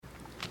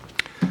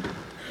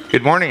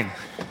Good morning.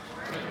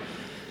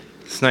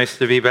 It's nice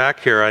to be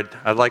back here.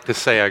 I'd like to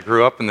say I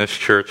grew up in this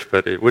church,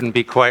 but it wouldn't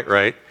be quite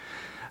right.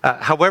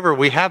 However,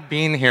 we have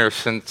been here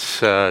since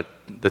the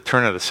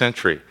turn of the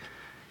century.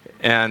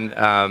 And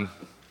Norm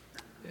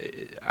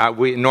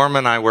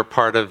and I were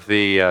part of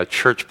the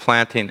church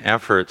planting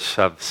efforts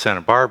of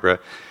Santa Barbara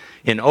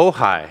in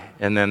Ojai.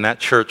 And then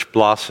that church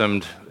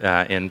blossomed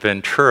in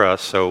Ventura,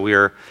 so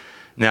we're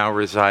now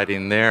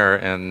residing there.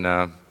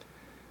 And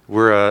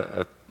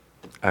we're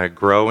a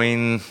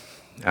growing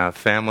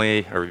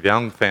family, or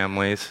young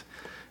families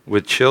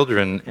with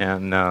children,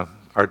 and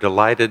are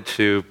delighted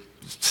to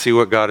see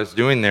what God is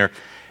doing there.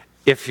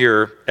 If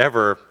you're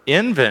ever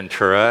in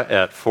Ventura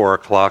at 4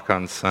 o'clock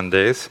on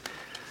Sundays,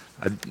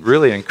 I'd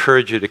really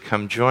encourage you to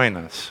come join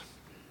us.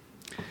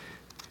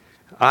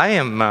 I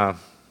am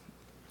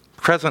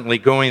presently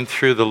going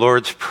through the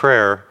Lord's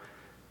Prayer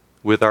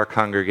with our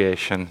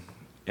congregation,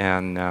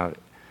 and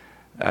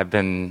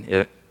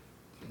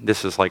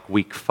this is like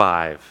week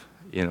 5.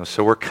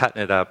 So we're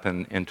cutting it up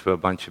into a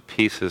bunch of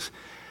pieces.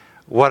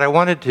 What I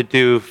wanted to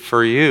do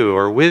for you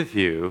or with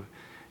you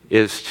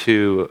is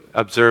to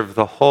observe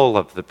the whole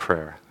of the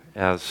prayer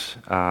as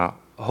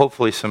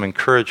hopefully some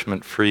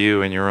encouragement for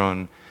you in your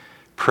own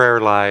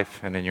prayer life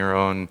and in your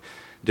own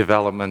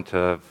development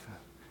of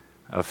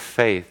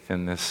faith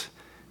in this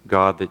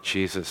God that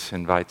Jesus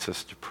invites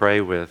us to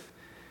pray with.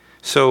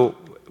 So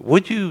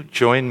would you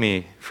join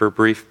me for a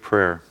brief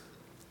prayer?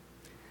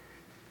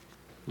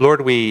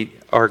 Lord, we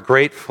are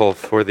grateful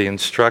for the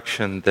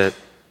instruction that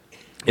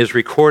is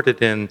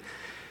recorded in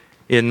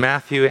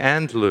Matthew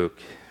and Luke,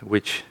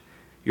 which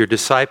your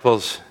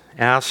disciples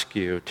ask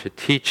you to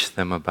teach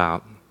them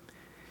about.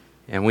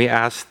 And we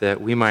ask that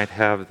we might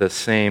have the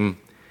same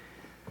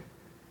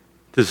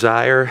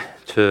desire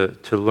to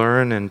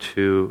learn and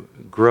to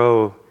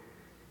grow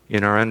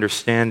in our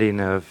understanding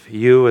of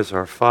you as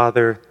our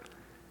Father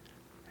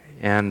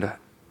and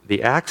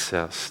the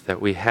access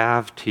that we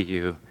have to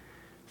you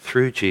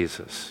through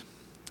Jesus.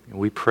 And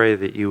we pray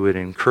that you would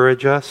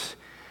encourage us,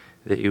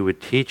 that you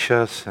would teach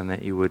us, and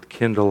that you would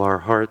kindle our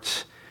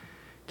hearts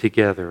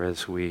together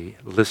as we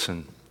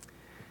listen.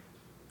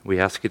 We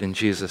ask it in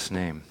Jesus'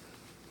 name.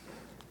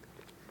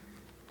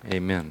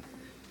 Amen.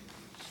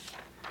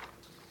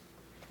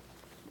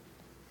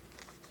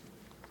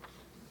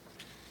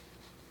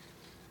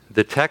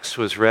 The text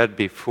was read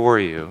before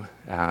you.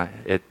 As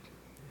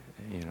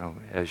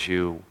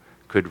you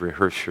could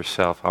rehearse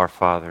yourself, Our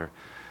Father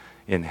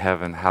in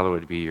heaven,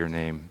 hallowed be your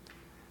name.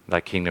 Thy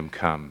kingdom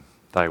come,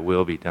 thy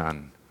will be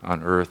done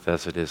on earth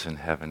as it is in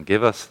heaven.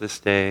 Give us this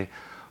day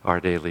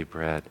our daily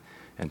bread,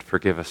 and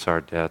forgive us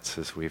our debts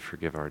as we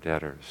forgive our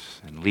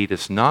debtors. And lead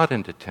us not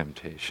into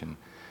temptation,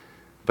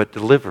 but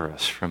deliver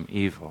us from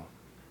evil.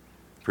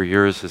 For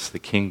yours is the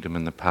kingdom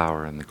and the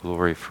power and the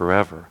glory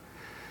forever.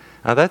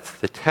 Now that's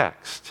the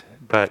text.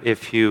 But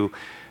if you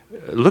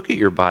look at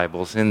your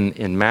Bibles,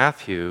 in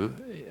Matthew,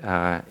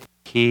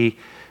 he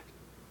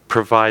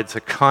provides a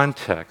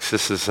context.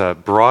 This is a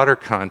broader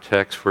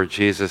context where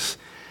Jesus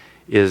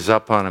is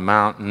up on a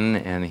mountain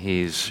and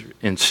he's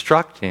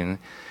instructing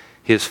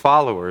his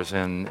followers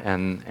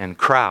and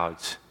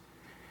crowds.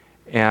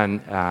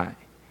 And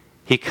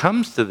he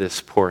comes to this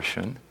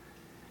portion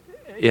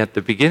at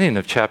the beginning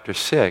of chapter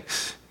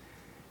 6,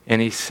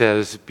 and he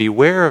says,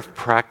 "Beware of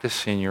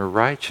practicing your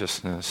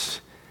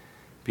righteousness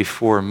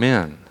before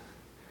men."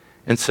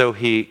 And so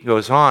he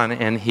goes on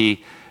and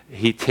he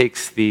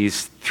takes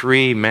these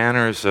 3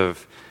 manners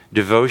of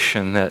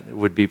devotion that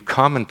would be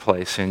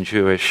commonplace in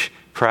Jewish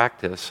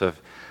practice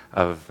of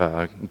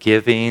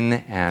giving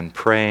and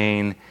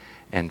praying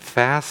and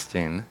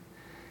fasting,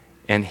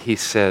 and he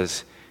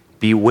says,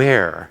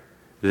 beware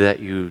that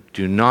you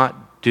do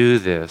not do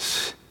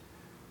this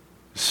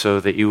so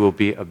that you will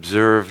be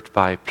observed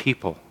by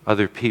people,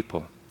 other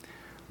people.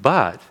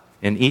 But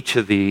in each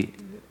of the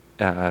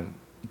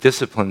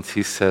disciplines,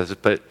 he says,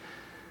 but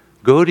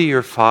go to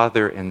your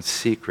Father in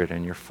secret,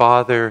 and your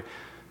Father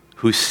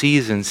who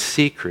sees in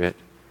secret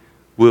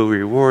will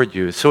reward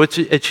you. So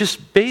it's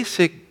just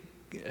basic.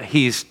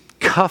 He's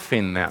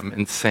cuffing them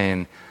and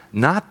saying,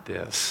 not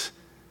this,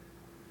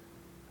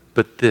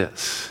 but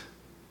this.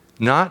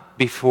 Not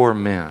before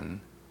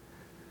men,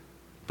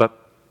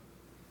 but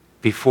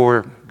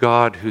before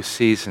God who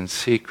sees in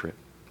secret,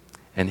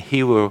 and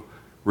he will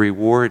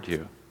reward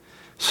you.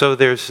 So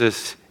there's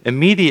this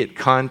immediate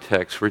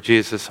context where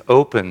Jesus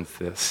opens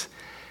this.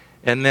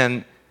 And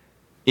then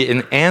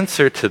in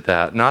answer to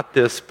that, not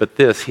this, but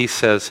this, he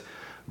says,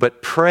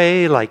 but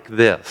pray like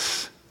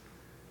this.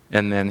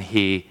 And then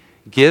he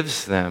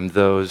gives them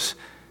those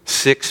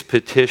 6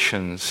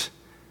 petitions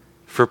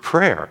for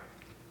prayer.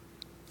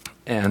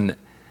 And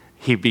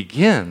he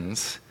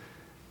begins,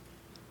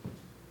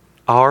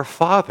 Our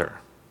Father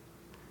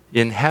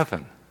in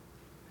heaven.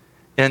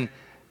 And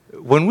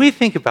when we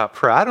think about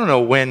prayer, I don't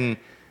know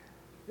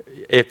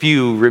if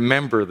you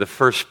remember the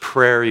first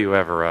prayer you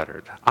ever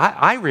uttered.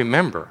 I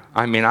remember.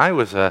 I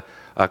was a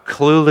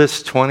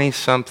clueless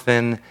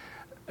 20-something,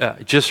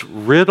 just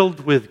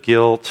riddled with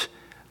guilt,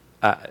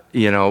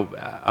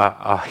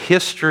 a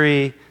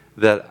history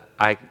that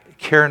I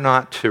care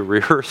not to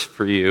rehearse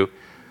for you,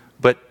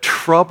 but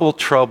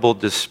trouble,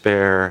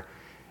 despair,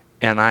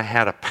 and I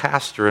had a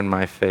pastor in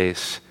my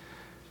face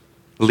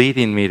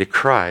leading me to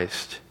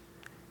Christ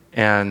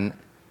and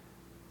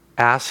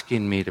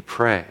asking me to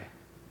pray.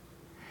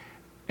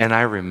 And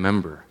I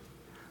remember,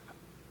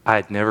 I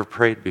had never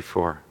prayed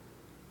before.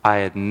 I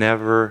had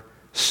never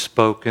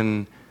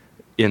spoken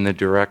in the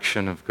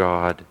direction of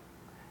God.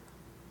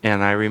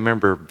 And I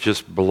remember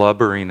just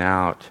blubbering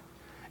out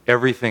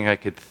everything I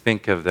could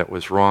think of that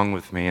was wrong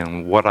with me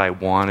and what I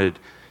wanted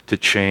to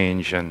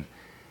change. And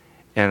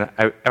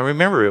I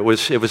remember it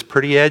was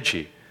pretty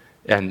edgy,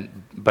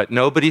 but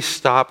nobody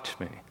stopped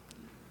me.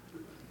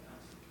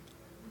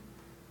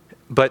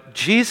 But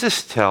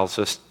Jesus tells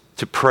us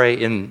to pray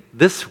in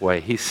this way.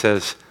 He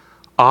says,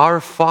 Our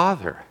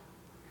Father.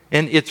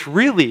 And it's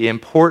really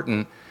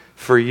important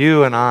for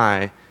you and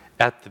I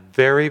at the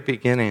very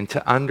beginning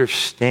to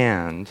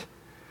understand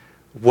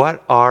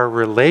what our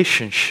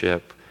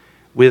relationship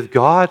with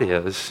God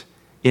is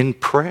in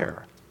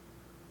prayer.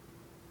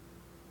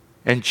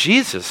 And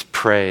Jesus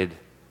prayed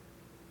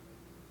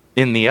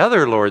in the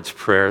other Lord's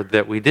Prayer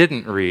that we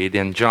didn't read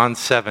in John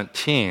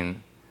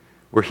 17,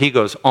 where he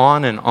goes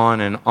on and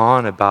on and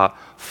on about,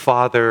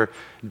 Father,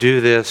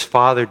 do this,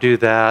 Father, do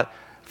that,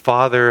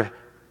 Father,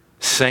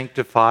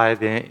 sanctify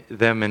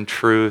them in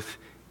truth.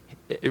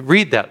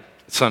 Read that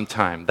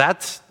sometime.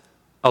 That's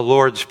a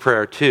Lord's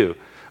Prayer too.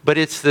 But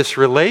it's this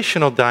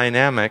relational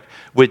dynamic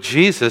with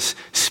Jesus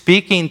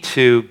speaking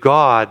to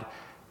God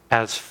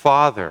as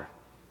Father.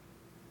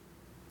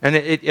 And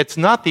it's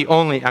not the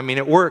only,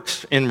 it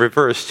works in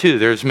reverse too.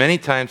 There's many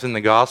times in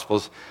the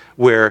Gospels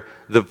where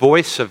the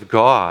voice of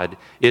God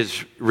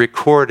is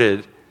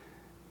recorded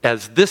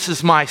as, this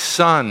is my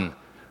Son,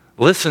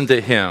 listen to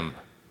him.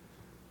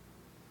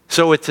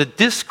 So it's a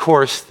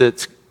discourse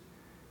that's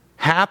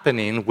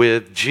happening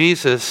with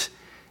Jesus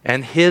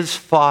and his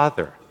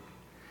Father.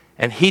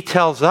 And he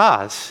tells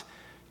us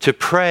to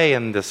pray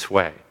in this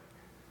way.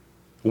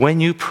 When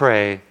you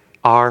pray,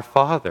 Our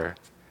Father.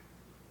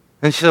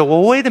 And she said,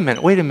 well, wait a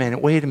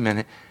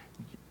minute.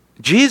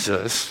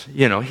 Jesus,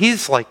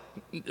 he's like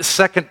the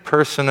second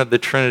person of the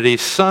Trinity,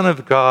 Son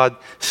of God,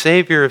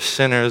 Savior of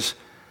sinners.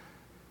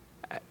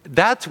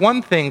 That's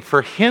one thing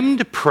for him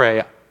to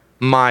pray,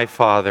 my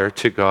Father,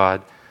 to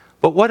God.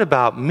 But what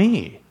about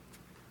me?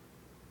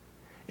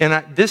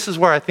 And this is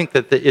where I think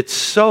that it's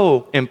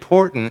so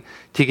important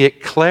to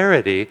get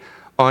clarity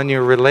on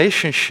your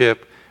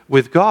relationship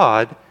with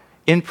God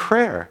in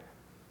prayer.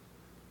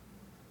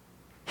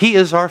 He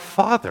is our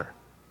Father.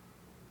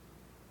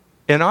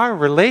 And our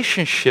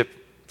relationship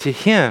to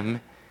him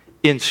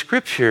in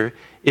Scripture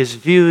is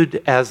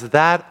viewed as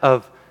that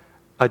of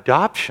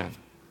adoption.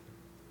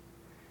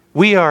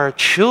 We are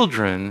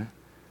children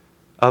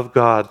of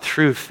God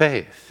through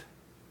faith.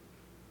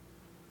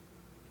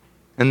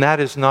 And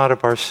that is not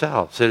of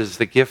ourselves. It is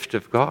the gift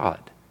of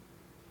God.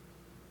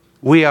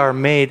 We are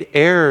made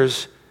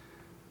heirs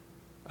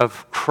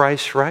of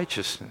Christ's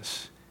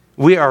righteousness.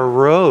 We are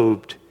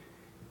robed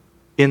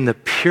in the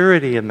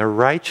purity and the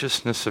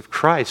righteousness of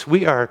Christ.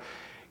 We are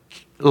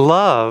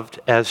loved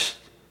as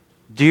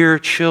dear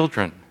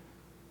children.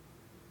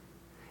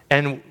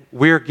 And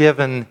we're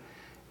given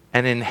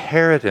an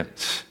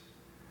inheritance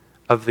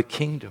of the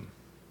kingdom.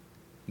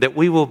 That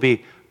we will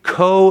be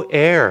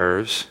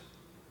co-heirs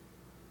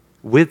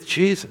with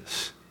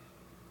Jesus.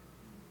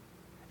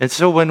 And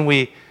so when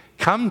we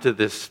come to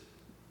this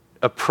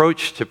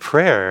approach to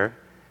prayer,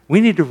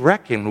 we need to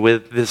reckon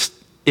with this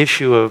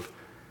issue of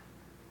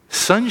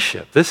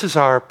sonship. This is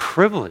our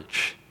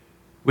privilege.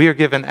 We are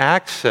given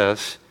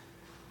access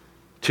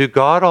to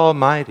God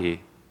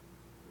Almighty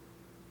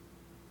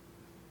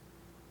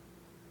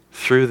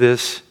through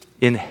this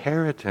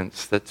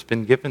inheritance that's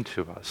been given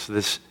to us,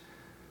 this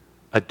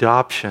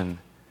adoption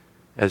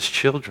as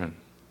children.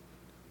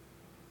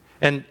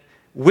 And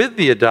with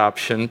the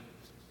adoption,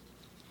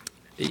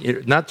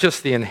 not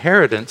just the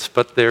inheritance,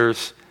 but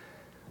there's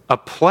a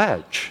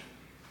pledge.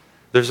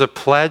 There's a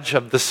pledge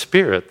of the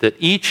Spirit that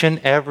each and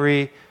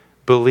every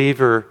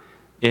believer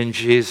in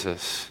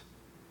Jesus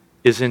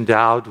is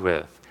endowed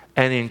with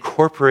and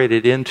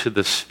incorporated into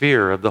the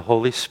sphere of the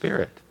Holy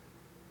Spirit.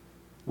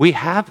 We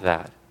have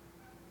that.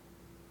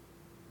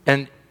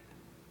 And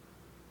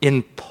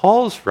in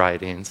Paul's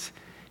writings,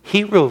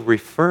 he will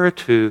refer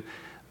to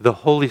the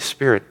Holy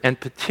Spirit, and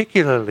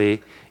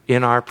particularly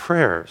in our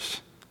prayers.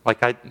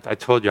 Like I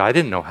told you, I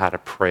didn't know how to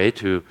pray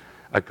to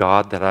a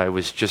God that I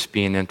was just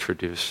being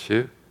introduced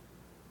to.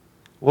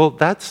 Well,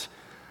 that's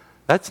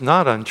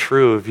not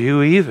untrue of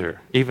you either.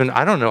 Even,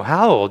 I don't know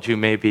how old you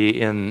may be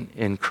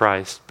in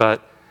Christ,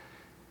 but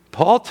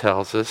Paul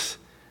tells us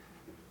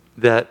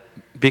that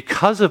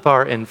because of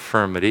our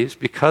infirmities,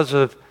 because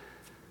of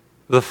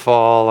the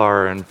fall,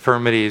 our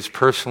infirmities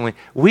personally,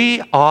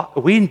 we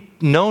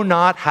know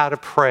not how to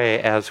pray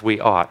as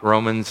we ought.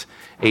 Romans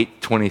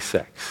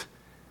 8:26.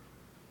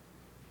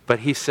 But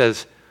he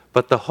says,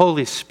 but the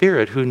Holy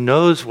Spirit, who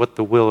knows what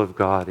the will of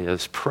God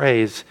is,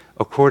 prays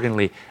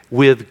accordingly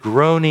with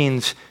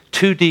groanings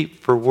too deep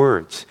for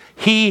words.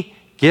 He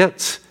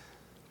gets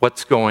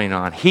what's going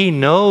on. He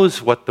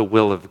knows what the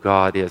will of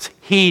God is.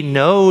 He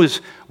knows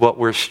what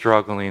we're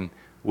struggling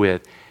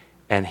with,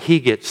 and he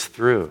gets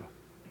through.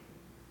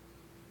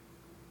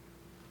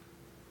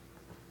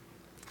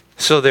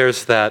 So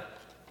there's that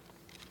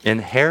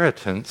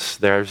inheritance,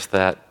 there's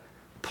that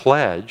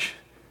pledge,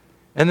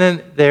 and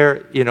then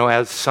there,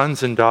 as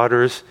sons and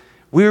daughters,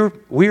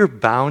 we're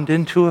bound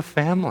into a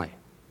family.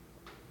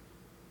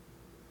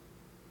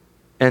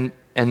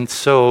 And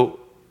so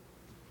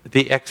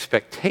the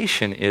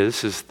expectation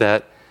is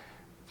that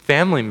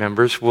family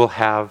members will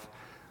have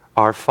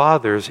our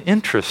Father's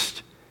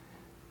interest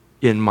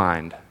in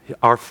mind.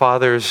 Our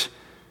Father's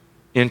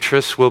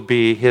interest will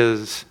be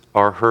his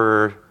or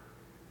her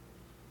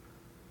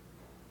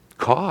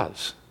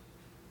cause.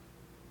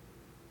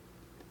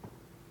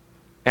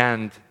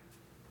 And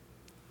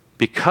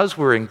because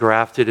we're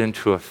engrafted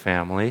into a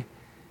family,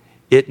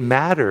 it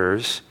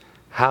matters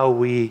how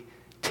we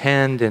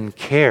tend and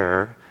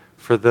care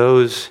for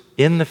those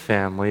in the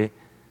family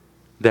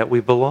that we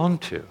belong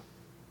to.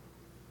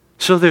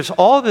 So there's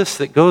all this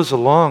that goes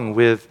along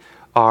with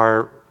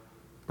our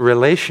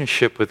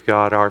relationship with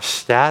God, our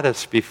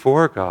status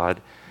before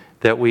God,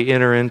 that we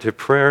enter into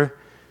prayer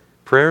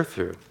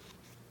through.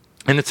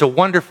 And it's a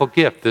wonderful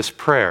gift, this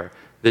prayer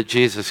that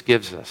Jesus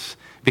gives us,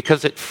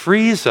 because it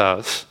frees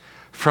us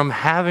from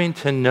having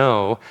to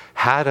know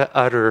how to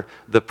utter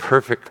the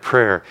perfect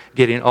prayer,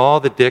 getting all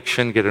the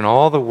diction, getting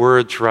all the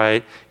words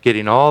right,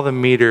 getting all the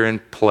meter in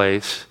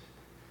place.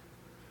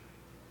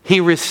 He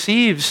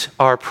receives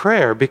our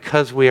prayer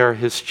because we are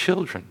his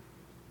children.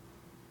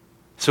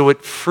 So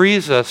it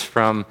frees us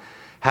from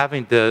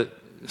having to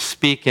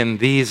speak in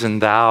these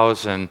and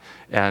thous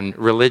and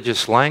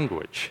religious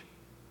language.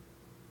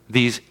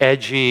 These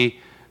edgy,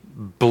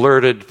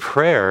 blurted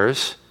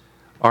prayers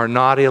are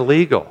not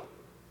illegal.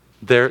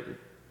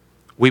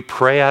 We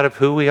pray out of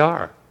who we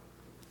are,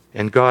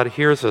 and God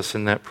hears us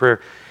in that prayer.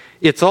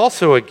 It's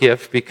also a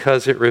gift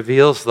because it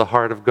reveals the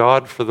heart of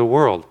God for the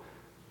world.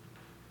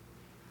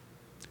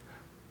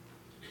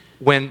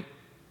 Well,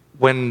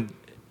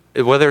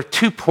 there are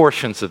two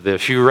portions of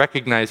this. You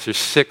recognize there's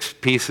 6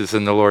 pieces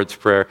in the Lord's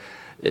Prayer.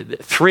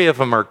 3 of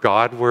them are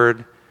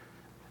Godward.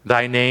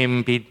 Thy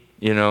name be,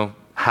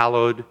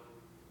 hallowed.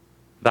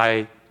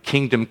 Thy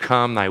kingdom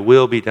come, thy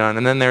will be done.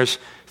 And then there's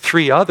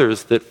 3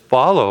 others that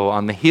follow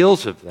on the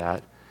heels of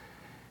that.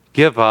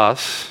 Give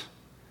us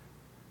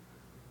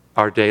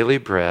our daily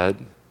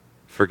bread,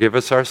 forgive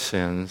us our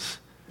sins,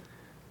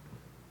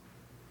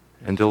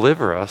 and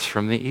deliver us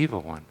from the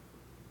evil one.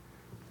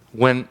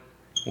 When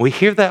we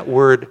hear that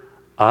word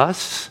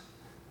us,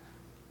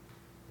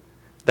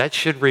 that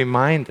should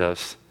remind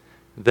us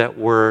that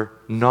we're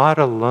not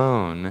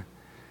alone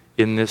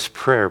in this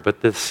prayer,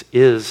 but this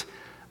is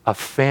a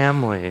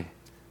family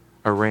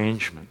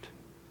arrangement.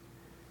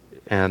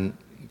 And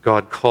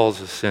God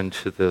calls us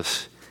into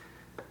this.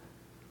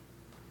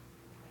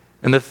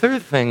 And the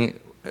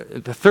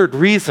third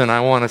reason I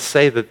want to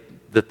say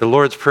that the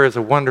Lord's Prayer is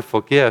a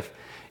wonderful gift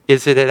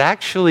is that it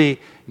actually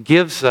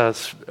gives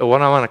us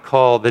what I want to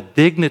call the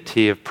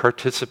dignity of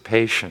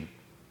participation.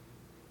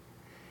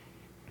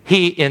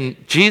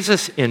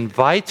 Jesus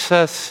invites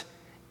us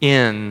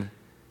in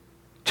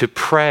to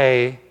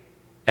pray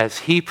as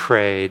he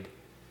prayed,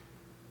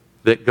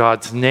 that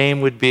God's name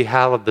would be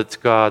hallowed, that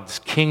God's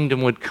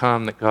kingdom would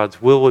come, that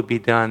God's will would be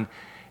done.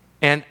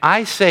 And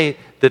I say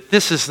that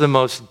this is the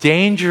most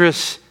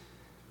dangerous,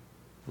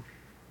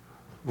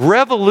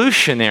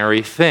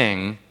 revolutionary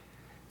thing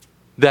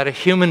that a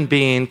human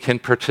being can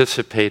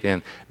participate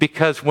in.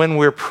 Because when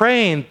we're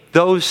praying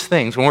those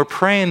things, when we're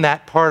praying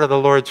that part of the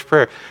Lord's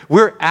Prayer,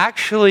 we're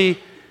actually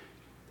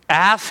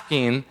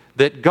asking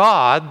that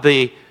God,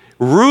 the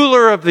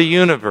ruler of the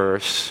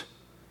universe,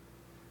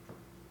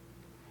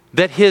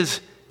 that his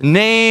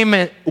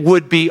name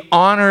would be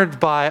honored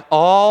by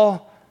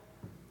all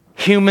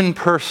human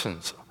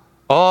persons,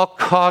 all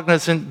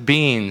cognizant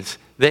beings,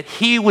 that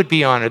he would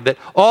be honored, that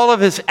all of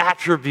his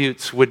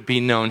attributes would be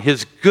known,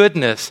 his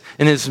goodness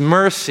and his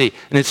mercy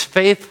and his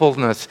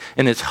faithfulness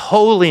and his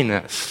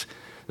holiness,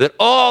 that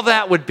all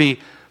that would be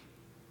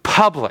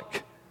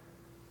public,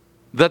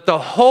 that the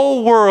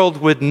whole world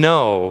would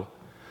know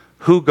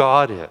who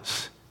God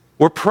is.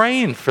 We're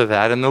praying for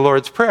that in the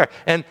Lord's Prayer,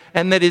 and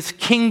that his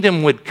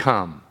kingdom would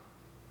come.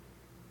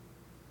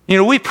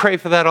 We pray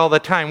for that all the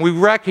time. We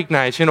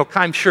recognize,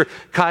 I'm sure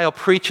Kyle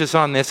preaches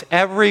on this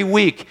every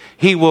week.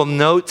 He will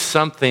note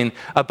something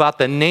about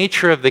the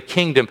nature of the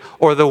kingdom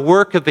or the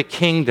work of the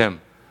kingdom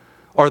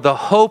or the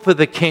hope of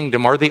the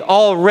kingdom or the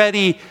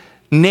already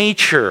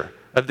nature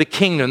of the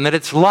kingdom, that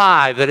it's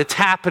live, that it's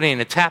happening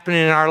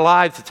in our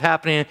lives, it's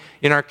happening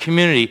in our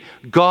community.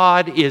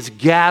 God is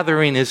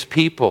gathering his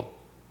people.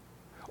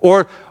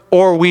 Or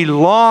we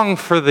long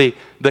for the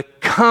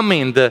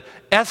coming, the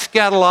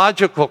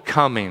eschatological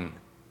coming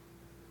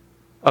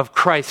of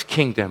Christ's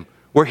kingdom,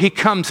 where he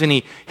comes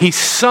and he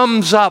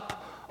sums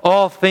up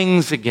all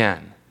things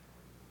again.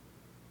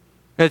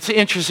 And it's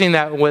interesting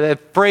that when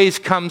that phrase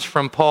comes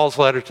from Paul's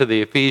letter to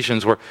the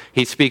Ephesians, where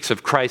he speaks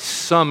of Christ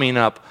summing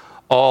up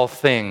all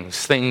things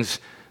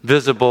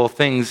visible,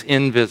 things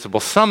invisible.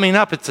 Summing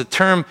up, it's a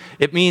term,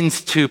 it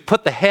means to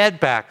put the head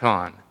back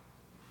on,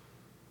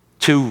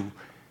 to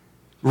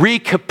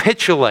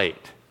recapitulate.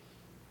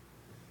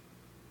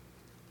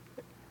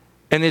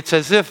 And it's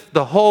as if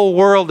the whole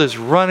world is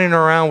running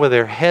around with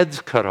their heads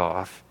cut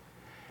off,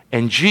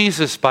 and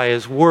Jesus, by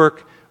his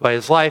work, by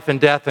his life and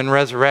death and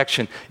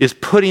resurrection, is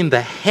putting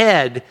the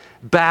head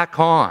back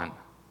on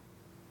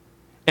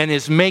and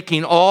is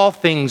making all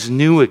things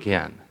new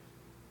again.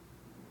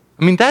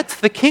 I mean, that's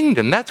the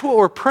kingdom. That's what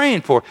we're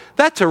praying for.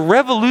 That's a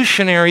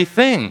revolutionary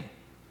thing.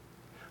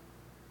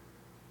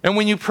 And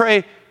when you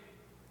pray,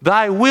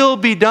 thy will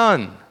be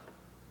done,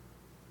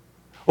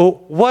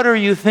 well, what are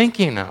you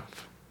thinking of?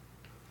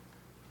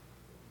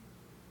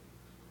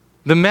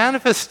 The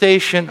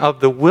manifestation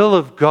of the will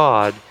of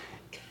God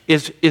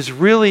is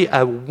really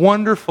a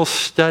wonderful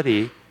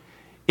study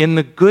in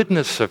the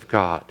goodness of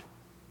God.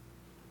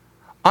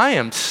 I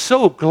am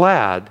so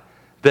glad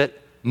that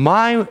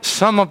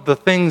some of the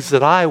things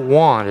that I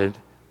wanted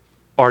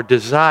or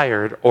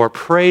desired or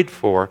prayed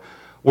for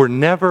were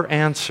never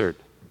answered,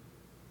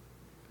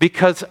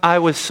 because I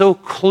was so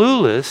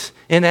clueless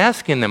in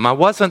asking them. I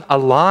wasn't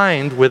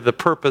aligned with the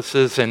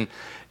purposes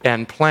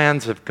and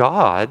plans of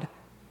God.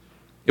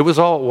 It was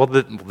all, well,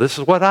 this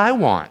is what I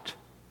want.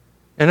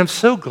 And I'm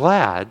so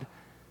glad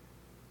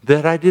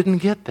that I didn't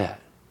get that.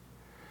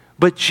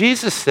 But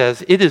Jesus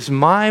says, it is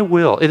my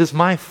will, it is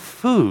my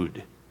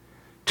food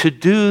to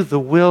do the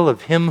will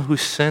of him who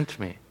sent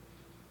me.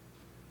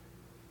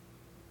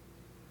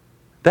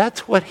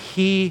 That's what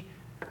he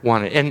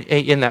wanted. And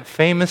in that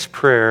famous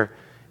prayer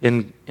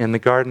in the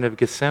Garden of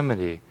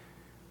Gethsemane,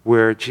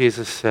 where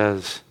Jesus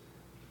says,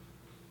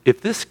 if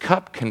this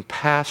cup can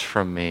pass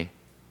from me,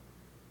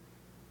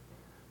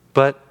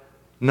 but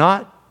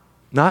not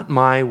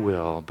my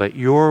will, but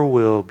your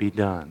will be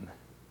done.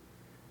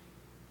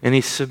 And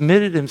he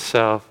submitted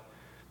himself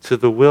to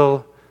the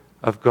will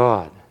of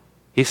God.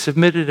 He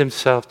submitted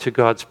himself to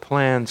God's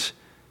plans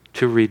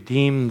to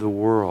redeem the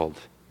world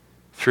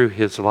through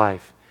his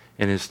life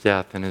and his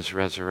death and his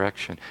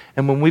resurrection.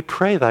 And when we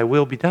pray, thy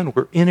will be done,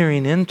 we're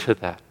entering into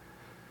that.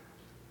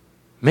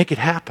 Make it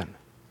happen.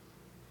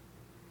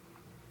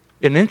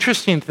 An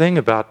interesting thing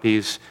about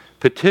these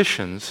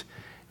petitions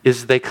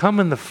is they come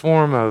in the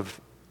form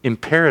of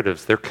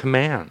imperatives. They're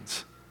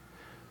commands.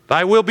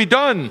 Thy will be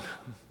done.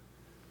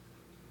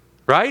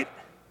 Right?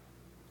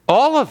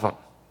 All of them.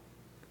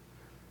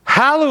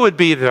 Hallowed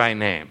be thy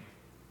name.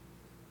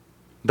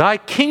 Thy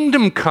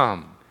kingdom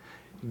come.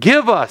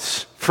 Give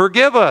us,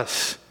 forgive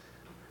us,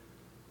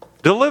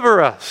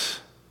 deliver us.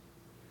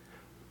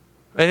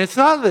 And it's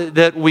not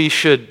that we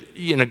should,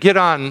 get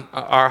on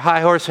our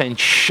high horse and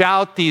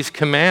shout these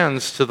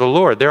commands to the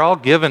Lord. They're all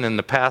given in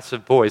the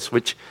passive voice,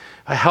 which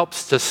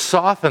helps to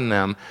soften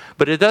them,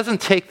 but it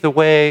doesn't take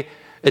away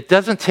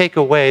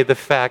the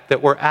fact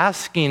that we're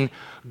asking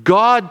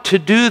God to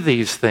do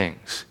these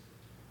things,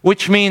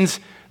 which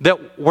means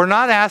that we're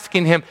not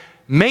asking him,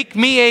 make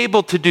me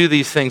able to do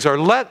these things, or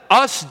let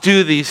us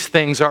do these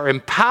things, or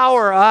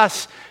empower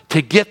us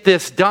to get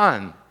this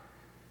done.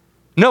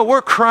 No,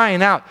 we're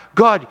crying out,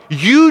 God,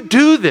 you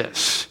do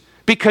this,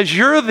 because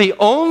you're the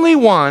only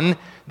one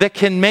that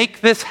can make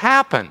this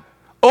happen.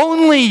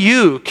 Only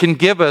you can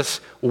give us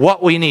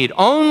what we need.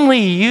 Only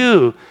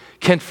you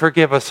can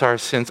forgive us our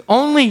sins.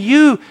 Only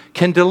you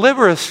can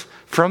deliver us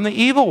from the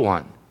evil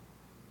one.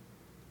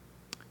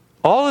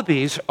 All of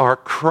these are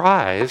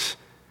cries,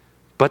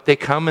 but they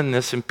come in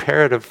this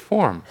imperative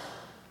form.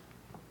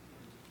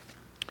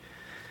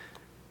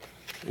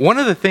 One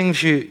of the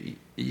things you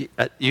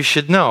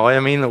should know,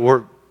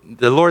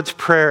 the Lord's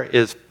Prayer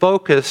is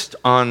focused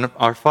on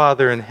our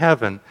Father in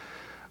heaven,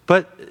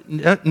 but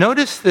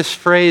notice this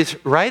phrase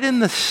right in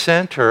the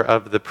center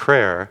of the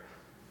prayer,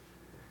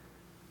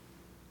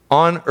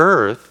 on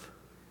earth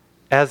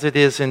as it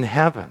is in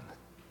heaven.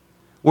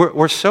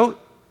 We're so...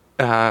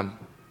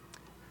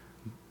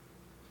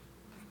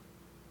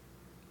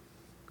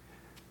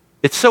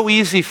 it's so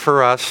easy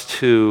for us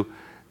to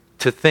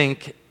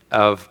think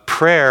of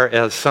prayer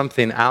as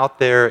something out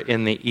there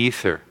in the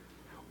ether,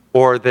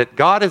 or that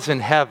God is in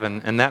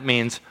heaven, and that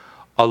means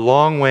a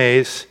long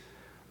ways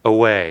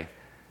away.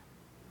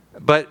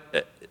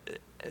 But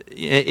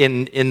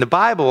in the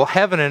Bible,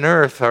 heaven and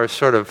earth are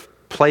sort of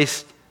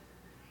placed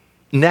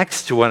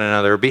next to one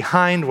another,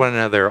 behind one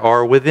another,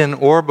 or within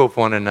orb of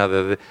one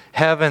another.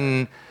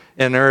 Heaven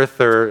and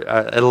earth are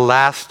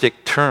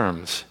elastic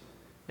terms,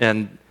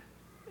 and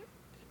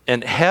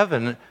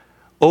heaven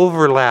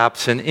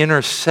overlaps and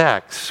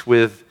intersects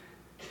with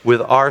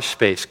our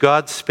space.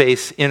 God's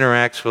space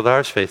interacts with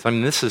our space.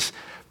 This is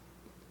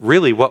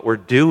really what we're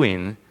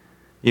doing.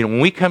 When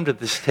we come to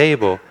this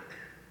table,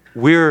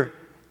 we're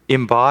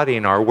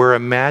embodying or we're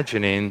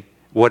imagining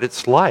what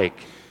it's like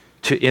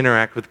to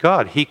interact with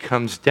God. He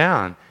comes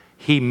down.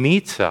 He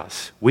meets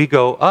us. We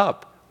go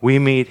up. We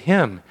meet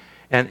him.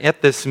 And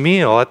at this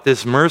meal, at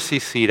this mercy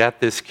seat, at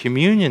this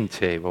communion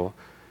table,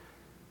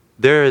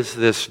 there is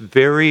this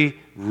very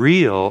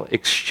real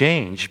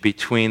exchange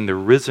between the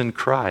risen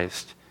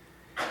Christ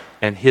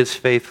and his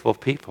faithful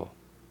people.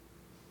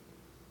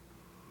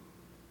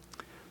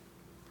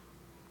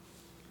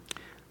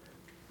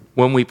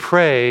 when we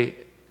pray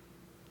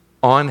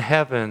on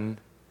heaven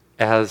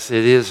as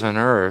it is on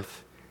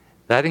earth,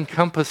 that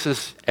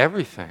encompasses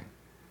everything.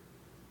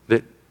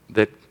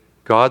 That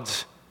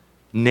God's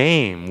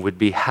name would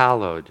be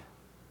hallowed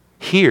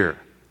here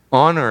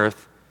on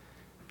earth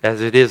as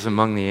it is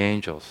among the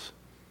angels.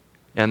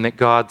 And that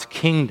God's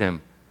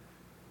kingdom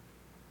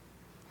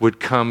would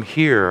come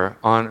here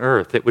on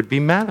earth. It would be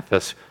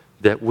manifest.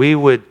 That we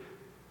would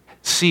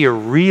see a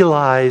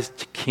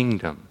realized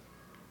kingdom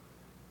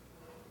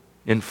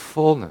in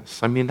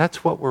fullness. I mean,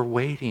 that's what we're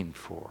waiting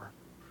for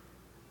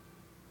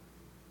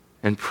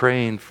and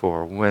praying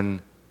for,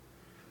 when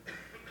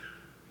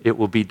it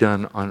will be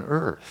done on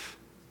earth.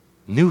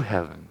 New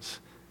heavens,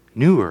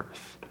 new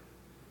earth.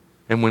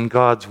 And when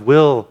God's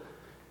will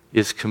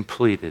is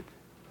completed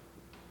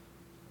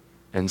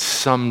and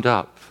summed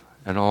up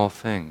in all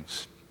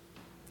things.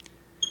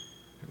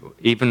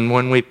 Even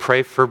when we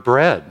pray for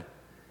bread,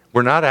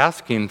 we're not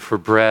asking for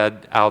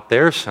bread out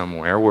there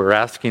somewhere. We're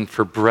asking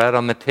for bread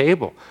on the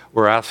table.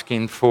 We're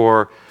asking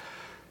for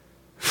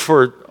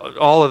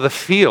all of the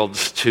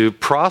fields to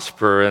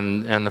prosper,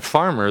 and the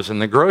farmers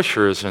and the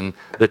grocers and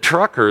the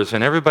truckers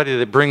and everybody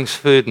that brings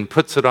food and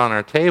puts it on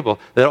our table,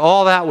 that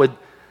all that would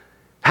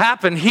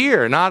happen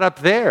here, not up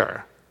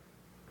there.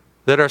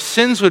 That our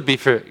sins would be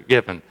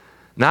forgiven,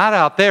 not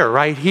out there,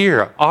 right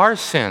here. Our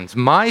sins,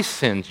 my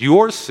sins,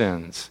 your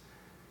sins.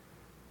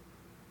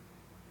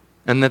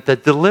 And that the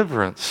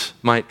deliverance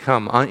might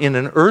come in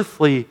an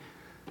earthly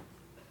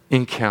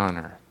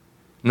encounter.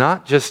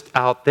 Not just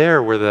out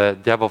there where the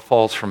devil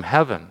falls from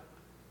heaven,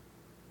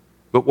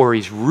 but where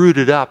he's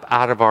rooted up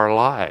out of our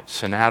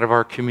lives and out of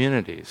our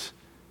communities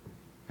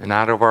and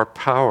out of our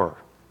power.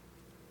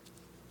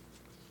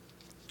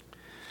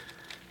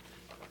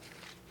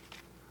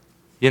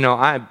 You know,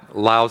 I'm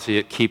lousy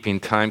at keeping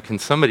time. Can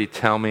somebody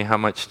tell me how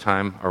much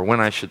time or when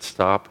I should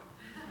stop?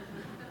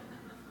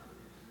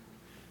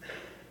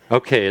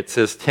 Okay, it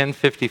says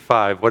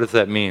 10:55. What does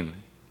that mean?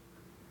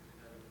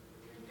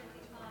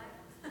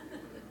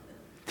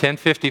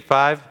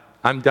 10:55?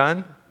 I'm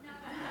done?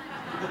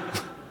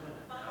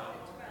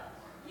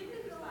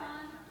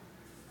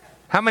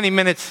 How many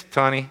minutes,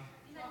 Tawny?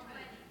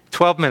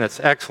 12 minutes.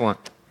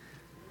 Excellent.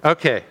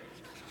 Okay.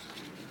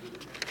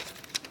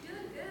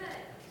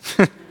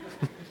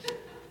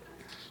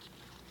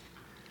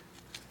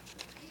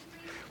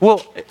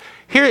 Well,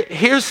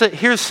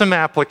 here's some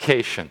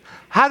application.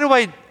 How do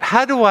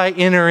I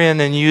enter in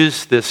and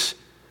use this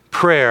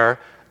prayer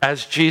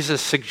as Jesus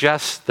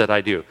suggests that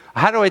I do?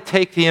 How do I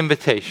take the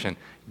invitation,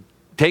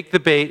 take the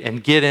bait,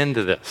 and get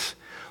into this?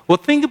 Well,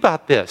 think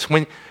about this.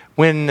 When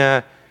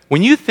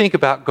you think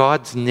about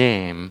God's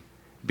name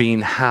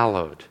being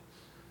hallowed,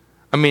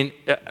 I mean,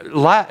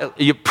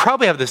 you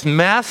probably have this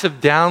massive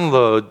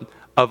download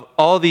of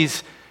all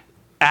these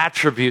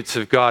attributes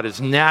of God, his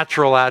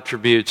natural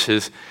attributes,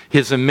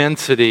 his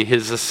immensity,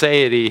 his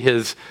aseity,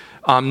 his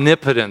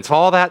omnipotence.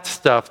 All that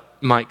stuff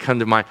might come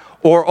to mind.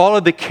 Or all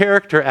of the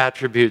character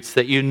attributes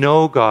that you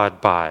know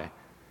God by.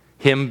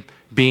 Him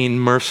being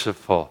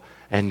merciful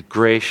and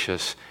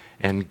gracious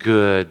and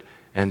good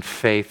and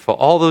faithful.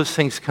 All those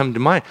things come to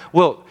mind.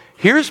 Well,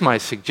 here's my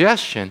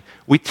suggestion.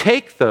 We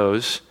take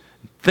those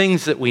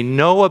things that we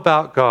know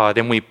about God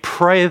and we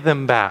pray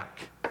them back.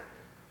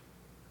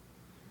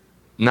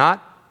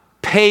 Not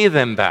pay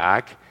them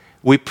back.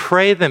 We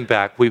pray them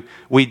back.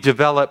 We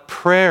develop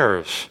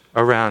prayers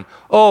around,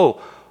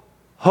 oh,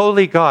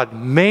 holy God,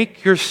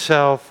 make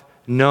yourself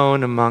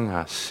known among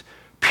us.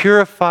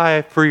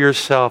 Purify for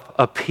yourself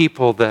a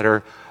people that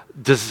are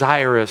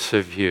desirous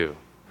of you.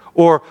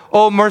 Or,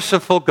 oh,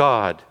 merciful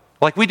God,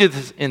 like we do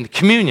this in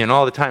communion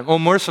all the time. Oh,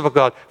 merciful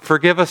God,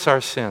 forgive us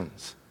our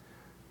sins.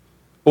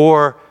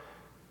 Or,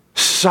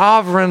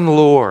 sovereign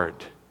Lord,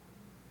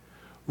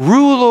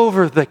 rule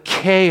over the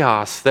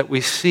chaos that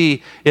we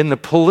see in the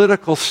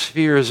political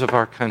spheres of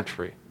our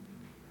country.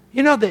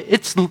 You know,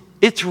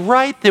 it's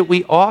right that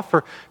we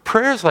offer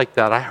prayers like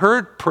that. I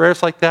heard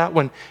prayers like that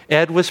when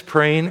Ed was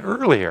praying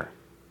earlier.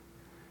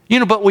 You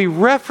know, but we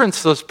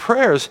reference those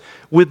prayers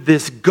with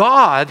this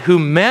God who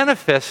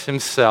manifests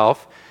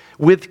himself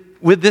with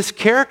this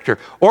character.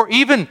 Or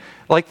even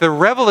like the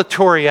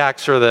revelatory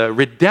acts or the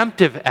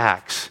redemptive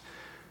acts.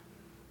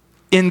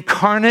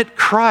 Incarnate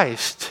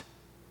Christ,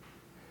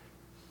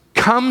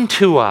 come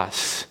to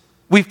us.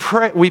 We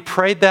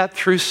prayed that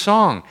through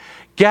song.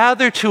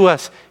 Gather to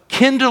us,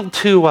 kindle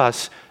to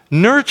us,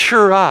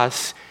 nurture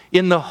us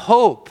in the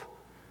hope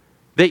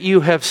that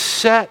you have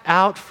set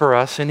out for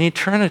us in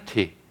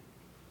eternity.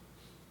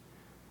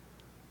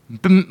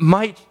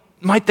 Might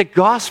the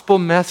gospel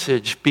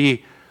message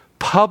be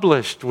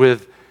published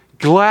with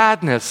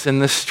gladness in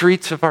the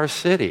streets of our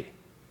city?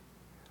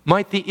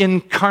 Might the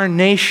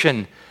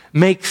incarnation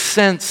make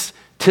sense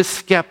to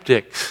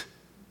skeptics?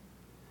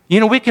 You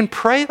know, we can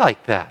pray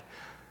like that.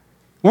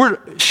 We're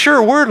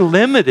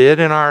limited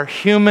in our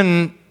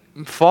human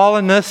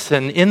fallenness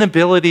and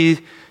inability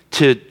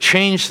to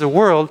change the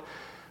world,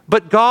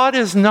 but God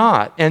is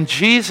not. And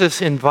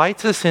Jesus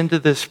invites us into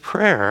this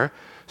prayer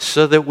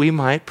so that we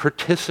might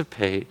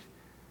participate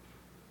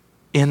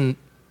in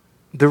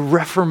the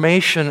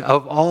reformation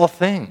of all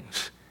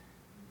things,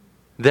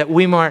 that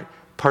we might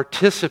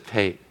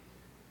participate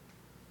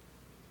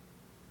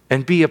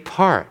and be a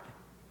part.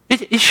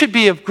 It should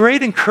be of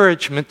great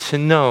encouragement to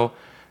know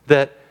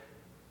that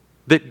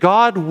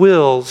God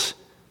wills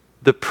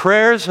the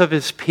prayers of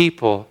His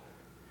people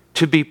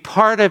to be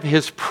part of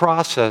His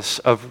process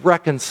of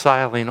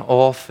reconciling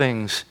all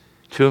things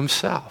to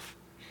Himself.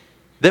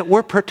 That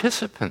we're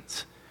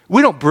participants.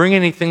 We don't bring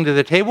anything to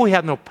the table. We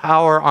have no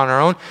power on our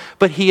own.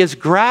 But He has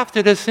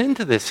grafted us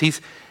into this.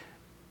 He's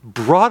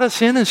brought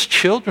us in as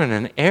children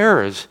and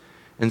heirs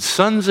and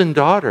sons and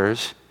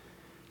daughters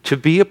to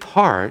be a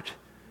part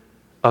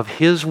of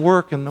His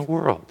work in the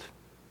world.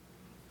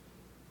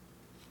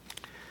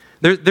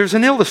 There's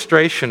an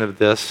illustration of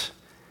this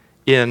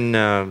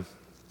in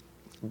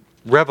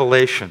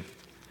Revelation.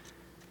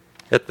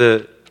 At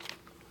the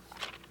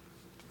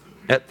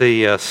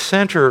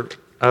center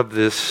of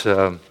this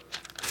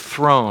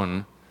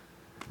throne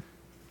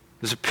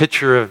is a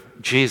picture of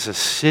Jesus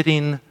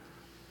sitting.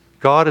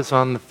 God is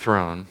on the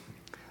throne.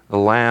 The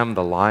Lamb,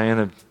 the Lion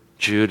of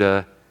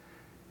Judah,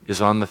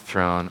 is on the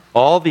throne.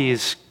 All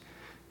these,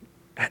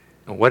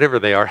 whatever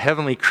they are,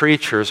 heavenly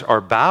creatures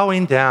are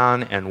bowing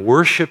down and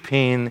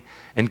worshiping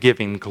and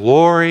giving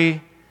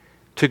glory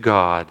to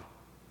God.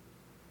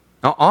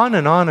 Now, on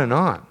and on and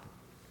on.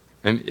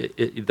 And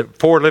the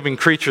four living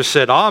creatures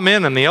said,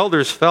 Amen, and the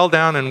elders fell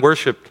down and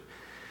worshiped.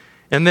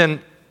 And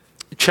then,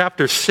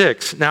 chapter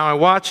 6, now I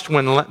watched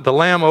when the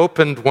Lamb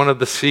opened one of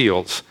the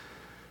seals.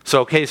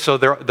 So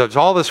there's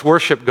all this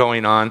worship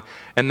going on,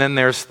 and then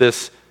there's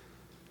this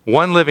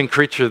one living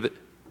creature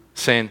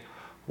saying,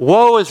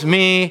 Woe is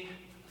me,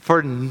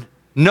 for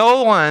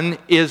no one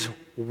is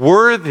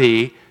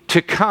worthy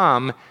to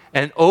come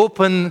and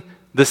open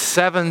the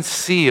 7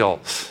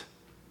 seals.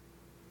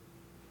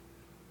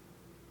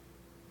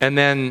 And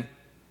then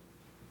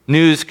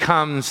news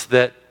comes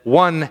that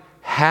one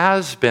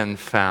has been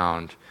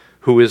found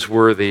who is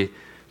worthy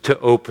to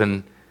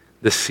open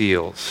the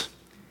seals.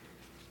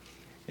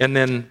 And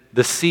then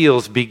the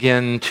seals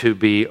begin to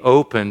be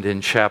opened in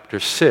chapter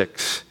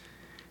 6.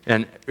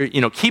 And,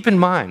 keep in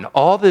mind,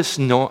 all this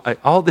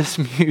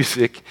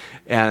music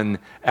and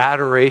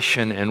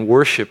adoration and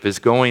worship is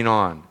going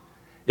on.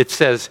 It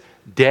says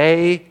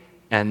day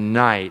and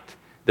night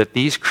that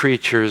these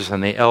creatures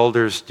and the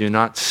elders do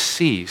not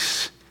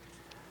cease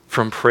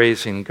from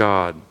praising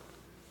God.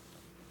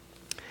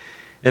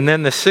 And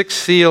then the 6th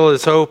seal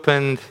is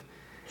opened,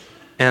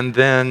 and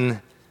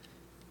then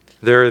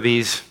there are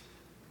these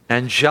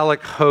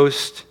angelic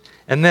hosts.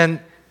 And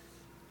then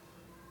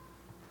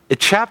in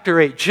chapter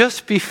 8,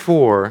 just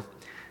before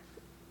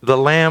the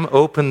Lamb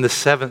opened the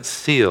 7th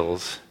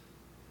seals,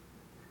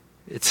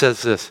 it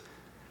says this: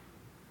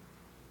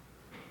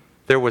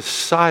 there was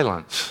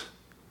silence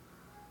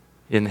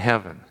in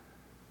heaven.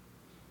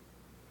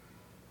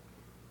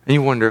 And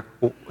you wonder,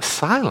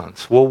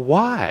 silence? Well,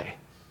 why?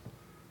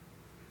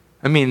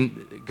 I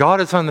mean,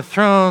 God is on the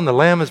throne, the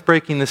Lamb is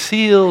breaking the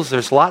seals,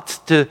 there's lots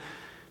to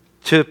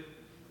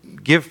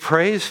give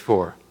praise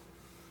for.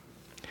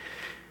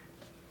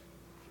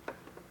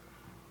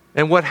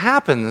 And what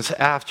happens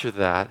after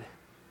that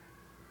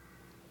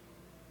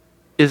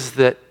is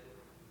that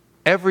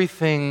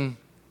everything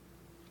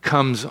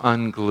comes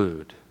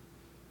unglued.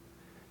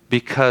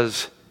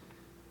 Because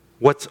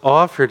what's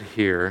offered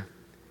here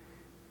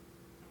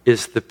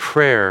is the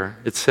prayer.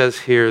 It says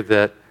here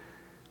that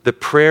the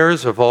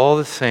prayers of all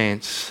the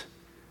saints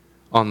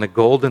on the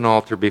golden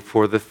altar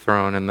before the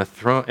throne, and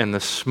the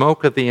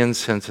smoke of the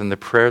incense and the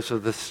prayers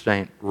of the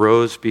saint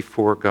rose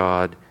before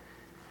God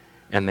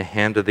and the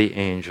hand of the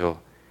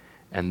angel.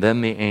 And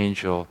then the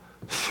angel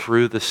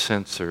threw the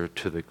censer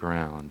to the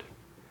ground,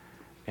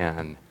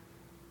 and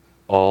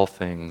all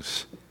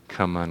things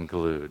come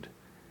unglued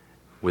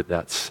with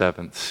that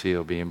 7th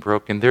seal being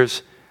broken.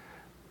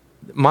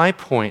 My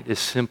point is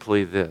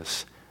simply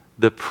this: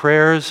 the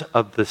prayers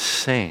of the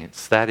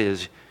saints, that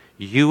is,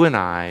 you and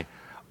I,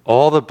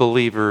 all the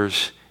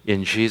believers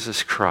in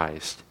Jesus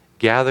Christ,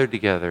 gathered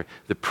together,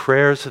 the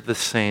prayers of the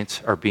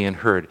saints are being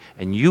heard.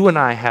 And you and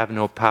I have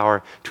no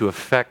power to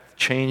affect the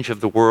change of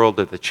the world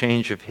or the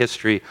change of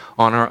history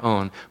on our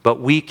own,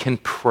 but we can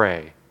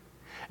pray,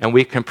 and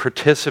we can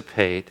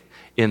participate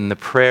in the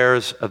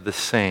prayers of the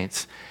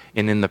saints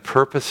and in the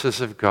purposes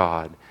of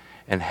God,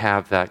 and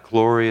have that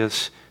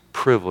glorious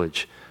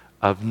privilege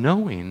of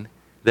knowing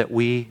that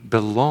we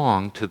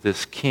belong to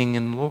this King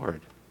and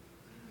Lord.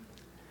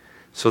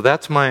 So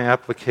that's my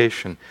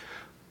application.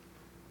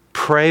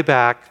 Pray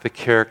back the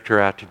character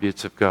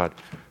attributes of God.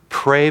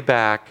 Pray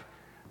back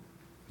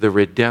the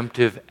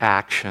redemptive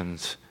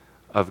actions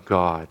of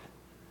God.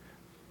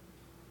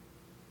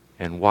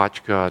 And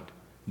watch God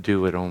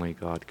do what only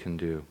God can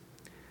do.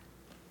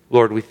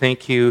 Lord, we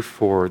thank you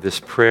for this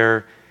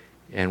prayer,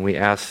 and we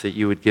ask that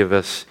you would give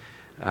us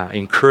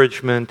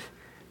encouragement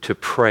to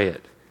pray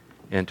it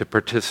and to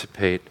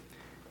participate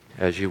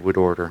as you would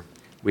order.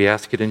 We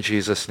ask it in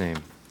Jesus' name.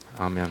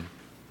 Amen.